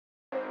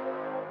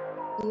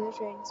Dear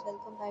friends,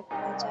 welcome back to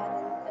my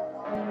channel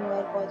and now you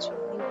are watching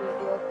new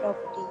video of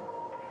property.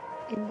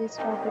 In this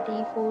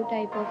property, 4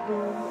 type of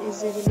room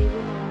is available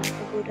on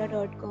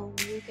agoda.com.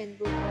 You can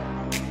book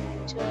online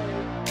and enjoy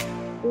it.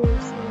 To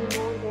see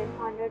more than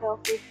 100 of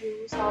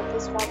reviews of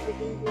this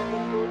property, you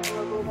can go to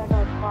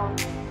agoda.com.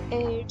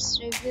 Its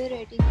review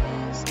rating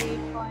is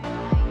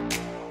 8.9.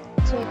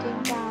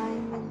 Check-in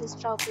time in this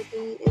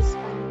property is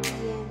 1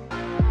 p.m.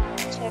 and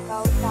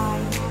check-out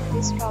time of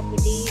this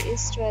property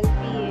is 12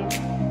 p.m.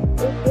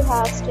 If you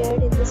have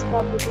stayed in this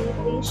property,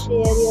 please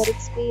share your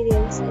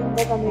experience in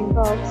the comment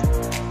box.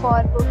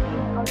 For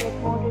booking or get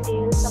more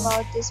details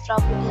about this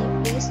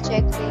property, please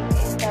check link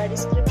in the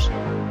description.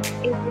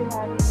 If you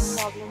have any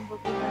problem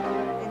booking a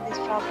room in this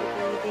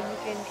property, then you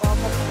can drop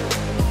a comment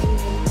and we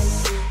will help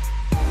you.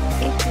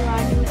 If you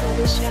are new to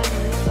this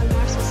channel or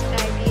not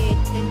subscribed yet,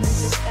 then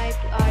subscribe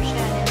to our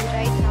channel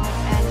right now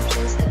and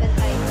press the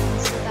bell icon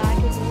so that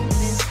you don't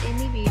miss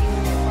any video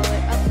or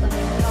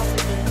upcoming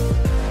property.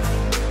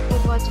 For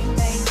watching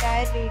the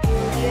entire video,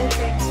 dear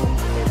friends, will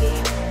meet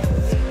again in a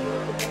new video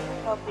with a new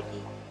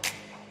property.